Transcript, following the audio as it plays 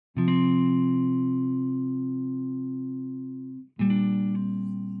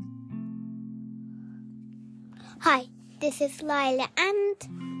Hi, this is Lila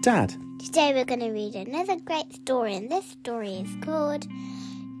and Dad. Today we're going to read another great story, and this story is called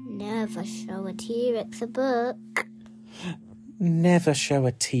Never Show a T-Rex a Book. Never show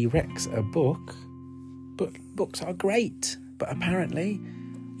a T-Rex a book? But books are great. But apparently,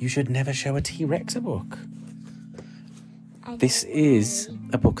 you should never show a T-Rex a book. This is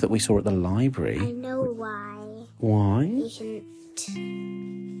a book that we saw at the library. I know why. Why? You shouldn't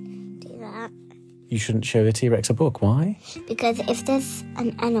do that. You shouldn't show a T-Rex a book. Why? Because if there's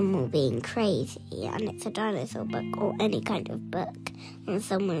an animal being crazy, and it's a dinosaur book or any kind of book, and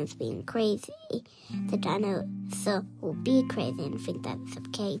someone's being crazy, the dinosaur will be crazy and think that it's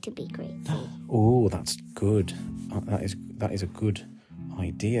okay to be crazy. Oh, that's good. That is a good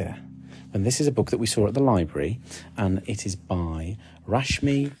idea. And this is a book that we saw at the library, and it is by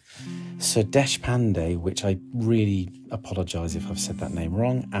Rashmi, Sirdeshpande, which I really apologise if I've said that name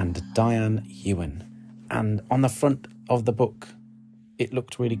wrong, and Diane Ewan. And on the front of the book, it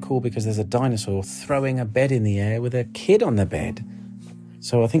looked really cool because there's a dinosaur throwing a bed in the air with a kid on the bed.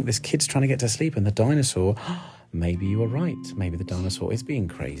 So I think this kid's trying to get to sleep, and the dinosaur, maybe you were right, maybe the dinosaur is being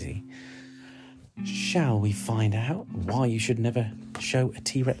crazy. Shall we find out why you should never show a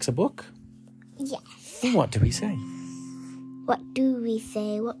T-Rex a book? Yes. What do we say? What do we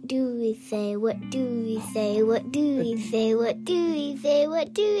say? What do we say? What do we say? What do we say? What do we say?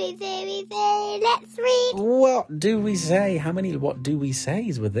 What do we say? We say, let's read. What do we say? How many what do we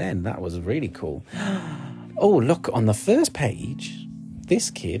says were then? That was really cool. Oh, look, on the first page,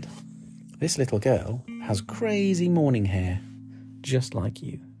 this little girl, has crazy morning hair, just like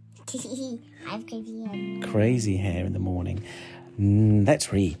you. I have crazy hair. Crazy hair in the morning.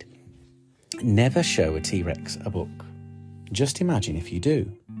 Let's read. Never show a T-Rex a book. Just imagine if you do.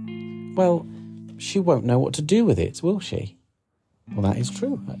 Well, she won't know what to do with it, will she? Well, that is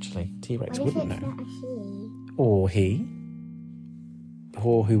true, actually. T-Rex wouldn't know. Not a she? Or he.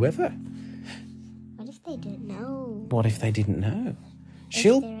 Or whoever. What if they don't know? What if they didn't know? If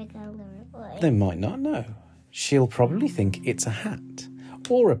they're a girl or a boy? They might not know. She'll probably think it's a hat,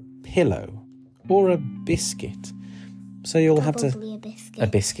 or a pillow, or a biscuit. So you'll have to... Probably a biscuit. A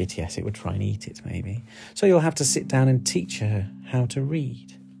biscuit, yes, it would try and eat it, maybe. So you'll have to sit down and teach her how to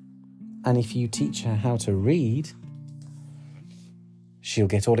read. And if you teach her how to read, she'll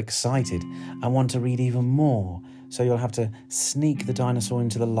get all excited and want to read even more. So you'll have to sneak the dinosaur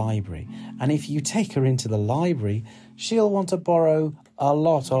into the library. And if you take her into the library, she'll want to borrow a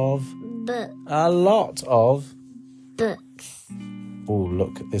lot of books. Oh,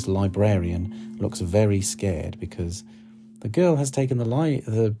 look, this librarian looks very scared because the girl has taken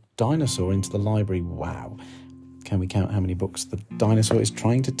the dinosaur into the library. Wow. Can we count how many books the dinosaur is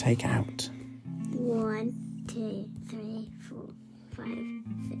trying to take out? 1, 2, 3, 4, 5, 6,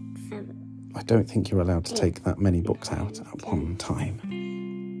 7. I don't think you're allowed to take that many books out at one time.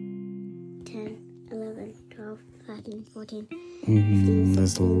 10, 11, 12, 13, 14, 15,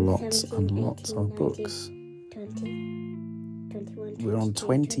 There's 16, lots 17, and lots 18, of 19, books. 20, 21, We're on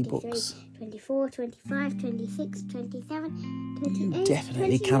 20 23, books. 24, 25, 26, 27, 28, You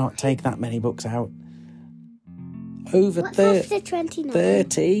definitely 29. cannot take that many books out. Over What's after 29?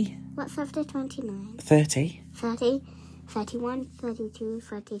 30. What's after 29? 30. 30, 31, 32,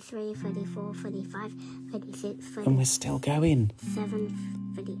 33, 34, 35, 36, And we're still going.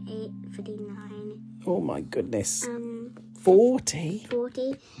 37, 38, 39, Oh my goodness. 40?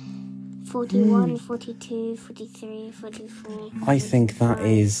 40, 41, 42, 43, 44, I think that 45,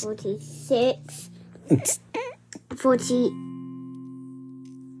 is... 46,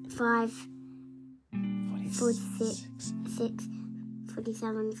 45, 46, 6,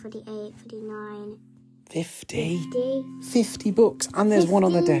 47, 48, 49, 50. 50, 50 books. And there's one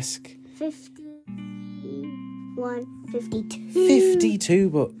on the desk. 51, 52. 52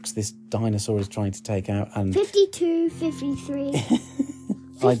 books this dinosaur is trying to take out. And 52, 53,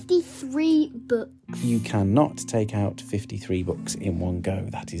 53 books. you cannot take out 53 books in one go.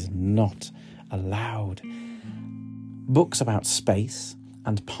 That is not allowed. Books about space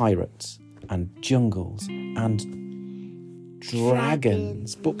and pirates and jungles and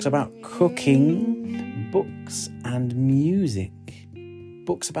dragons. Books about cooking. Books and music.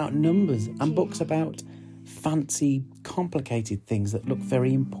 Books about numbers and books about fancy, complicated things that look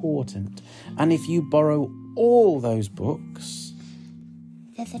very important. And if you borrow all those books...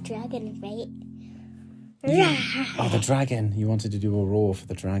 There's a dragon, right? Oh, the dragon. You wanted to do a roar for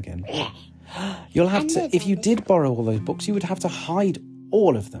the dragon. You'll have to... If you did borrow all those books, you would have to hide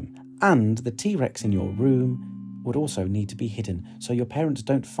all of them. And the T-Rex in your room would also need to be hidden so your parents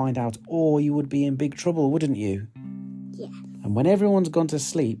don't find out, or you would be in big trouble, wouldn't you? Yeah. And when everyone's gone to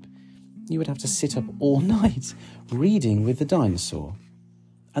sleep, you would have to sit up all night reading with the dinosaur.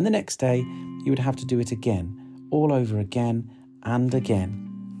 And the next day, you would have to do it again, all over again and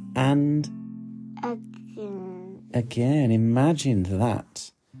again. And again. Imagine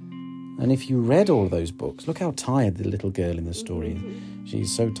that. And if you read all those books, look how tired the little girl in the story is.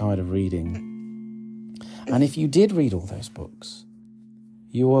 She's so tired of reading. And if you did read all those books,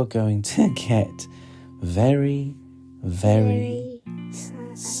 you are going to get very, very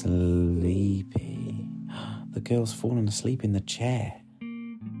sleepy. The girl's fallen asleep in the chair.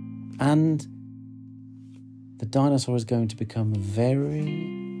 And the dinosaur is going to become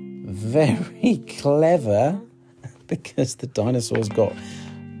very, very clever because the dinosaur's got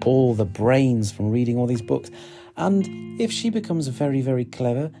all the brains from reading all these books. And if she becomes very, very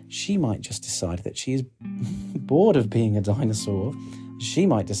clever, she might just decide that she is bored of being a dinosaur. She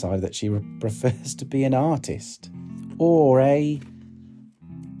might decide that she prefers to be an artist or a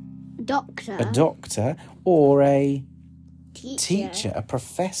doctor or a teacher, a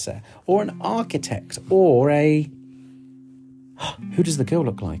professor or an architect or a... Who does the girl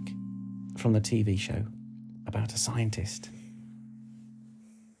look like from the TV show about a scientist?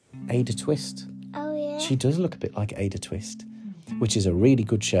 Ada Twist. Oh, yeah. She does look a bit like Ada Twist, which is a really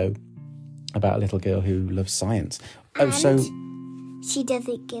good show about a little girl who loves science. And she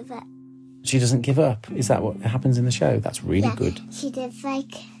doesn't give up. She doesn't give up. Is that what happens in the show? That's really good. She does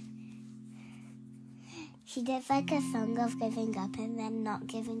like a song of giving up and then not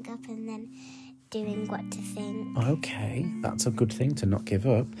giving up and then doing what to think. Okay, that's a good thing, to not give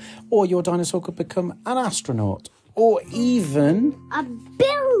up. Or your dinosaur could become an astronaut. Or even... a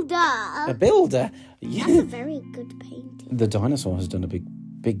builder! A builder? Yeah. That's a very good painting. The dinosaur has done a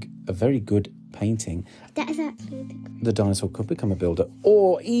very good painting. That is actually the dinosaur could become a builder.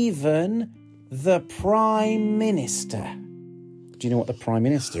 Or even the Prime Minister. Do you know what the Prime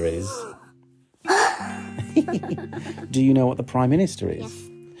Minister is? Do you know what the Prime Minister is? Yes.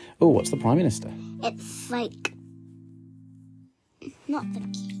 Oh, what's the Prime Minister? It's like... not the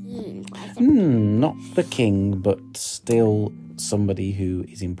king. Not the king, but still somebody who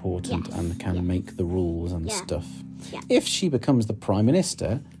is important and can make the rules and stuff. Yeah. If she becomes the Prime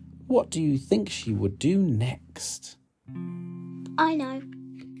Minister, what do you think she would do next? I know.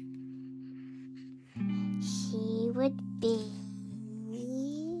 She would be...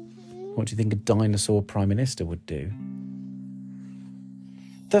 What do you think a dinosaur Prime Minister would do?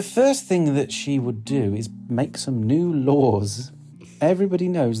 The first thing that she would do is make some new laws. Everybody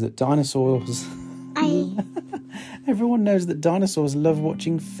knows that dinosaurs... Everyone knows that dinosaurs love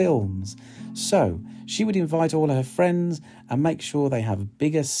watching films. So, she would invite all her friends and make sure they have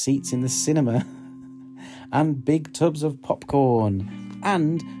bigger seats in the cinema and big tubs of popcorn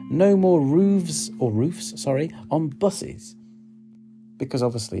and no more roofs on buses. Because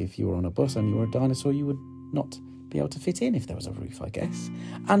obviously if you were on a bus and you were a dinosaur, you would not be able to fit in if there was a roof, I guess.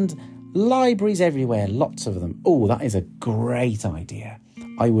 And libraries everywhere, lots of them. Oh, that is a great idea.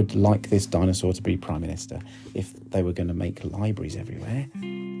 I would like this dinosaur to be Prime Minister if they were going to make libraries everywhere.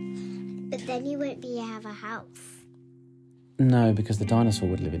 But then you won't be able to have a house. No, because the dinosaur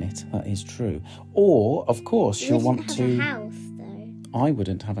would live in it. That is true. Or, of course, she'll want to... You wouldn't have a house, though. I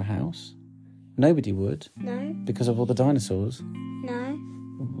wouldn't have a house. Nobody would. No. Because of all the dinosaurs. No.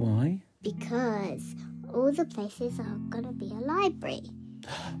 Why? Because all the places are going to be a library.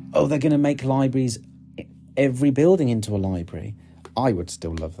 Oh, they're going to make libraries, every building into a library. I would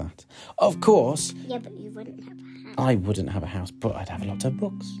still love that. Of course. Yeah, but you wouldn't have a house. I wouldn't have a house, but I'd have a lot of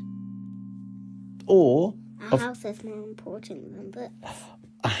books. Or... A house is more important than books.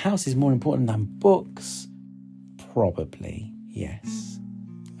 A house is more important than books? Probably, yes.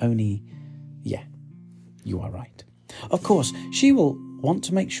 Only, yeah, you are right. Of course, she will want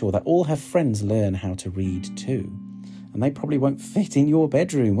to make sure that all her friends learn how to read too. And they probably won't fit in your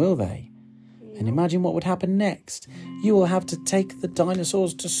bedroom, will they? No. And imagine what would happen next. You will have to take the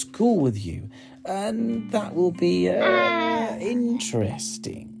dinosaurs to school with you. And that will be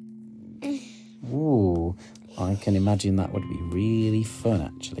interesting. Ooh, I can imagine that would be really fun,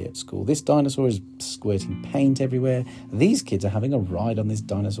 actually, at school. This dinosaur is squirting paint everywhere. These kids are having a ride on this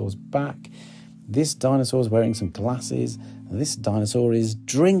dinosaur's back. This dinosaur is wearing some glasses. This dinosaur is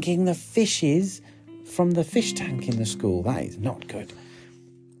drinking the fishes from the fish tank in the school. That is not good.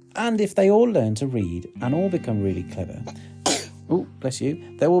 And if they all learn to read and all become really clever, oh, bless you,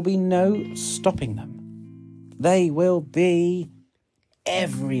 there will be no stopping them. They will be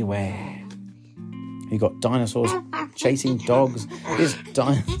everywhere. You got dinosaurs chasing dogs. This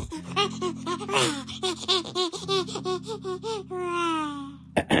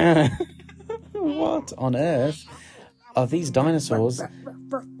What on earth are these dinosaurs?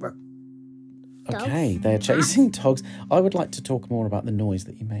 dogs. Okay, they're chasing dogs. I would like to talk more about the noise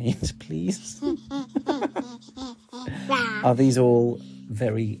that you made, please. Are these all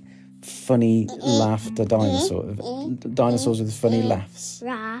very funny laughter dinosaurs with funny laughs?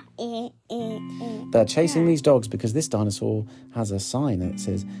 They're chasing these dogs because this dinosaur has a sign that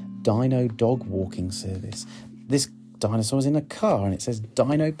says Dino Dog Walking Service. This dinosaur's in a car and it says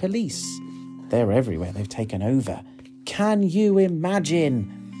Dino Police. They're everywhere. They've taken over. Can you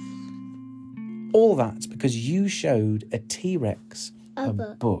imagine? All that's because you showed a T-Rex a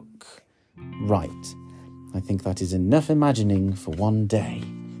book. Right. I think that is enough imagining for one day.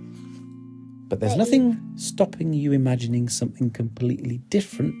 But there's nothing stopping you imagining something completely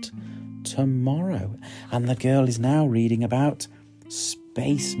different tomorrow. And the girl is now reading about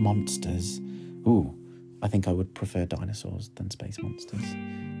space monsters. Ooh, I think I would prefer dinosaurs than space monsters.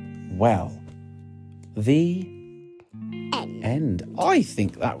 Well, the end. I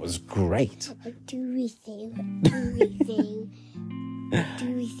think that was great. What do we say?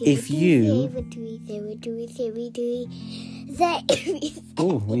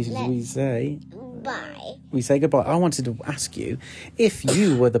 We say bye. We say goodbye. I wanted to ask you, if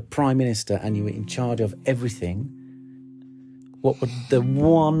you were the Prime Minister and you were in charge of everything, what would the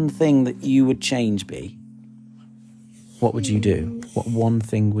one thing that you would change be? What would you do? What one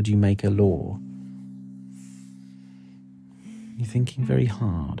thing would you make a law? You're thinking very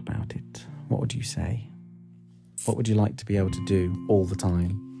hard about it. What would you say? What would you like to be able to do all the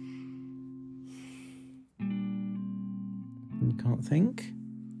time? You can't think?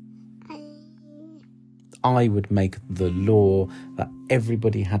 I would make the law that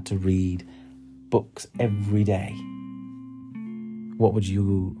everybody had to read books every day. What would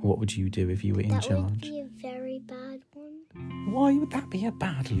you do if you were in charge? That would be a very bad one. Why would that be a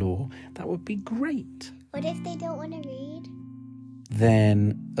bad law? That would be great. What if they don't want to read?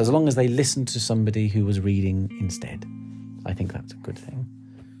 Then, as long as they listened to somebody who was reading instead, I think that's a good thing.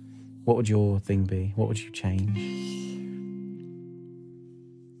 What would your thing be? What would you change?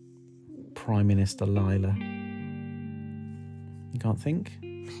 Prime Minister Lila. You can't think?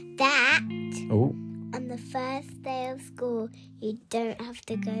 That. Oh. On the first day of school, you don't have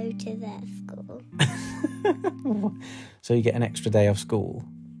to go to their school. So you get an extra day of school.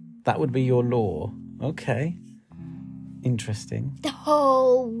 That would be your law. Okay. Interesting. The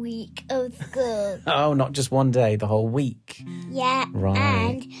whole week of school. Oh, not just one day, the whole week. Yeah. Right.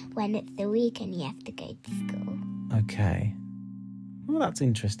 And when it's the weekend, you have to go to school. Okay. Well, that's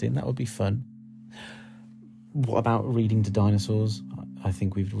interesting. That would be fun. What about reading to dinosaurs? I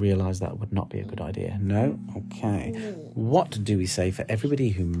think we've realised that would not be a good idea. No? Okay. What do we say for everybody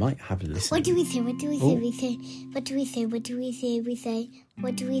who might have listened? What do we say? What do we say? We say. What do we say? What do we say? We say.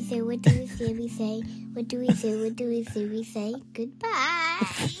 What do we say? What do we say? We say. What do we say? What do we say? We say. Goodbye.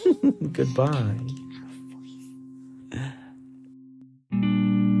 Goodbye.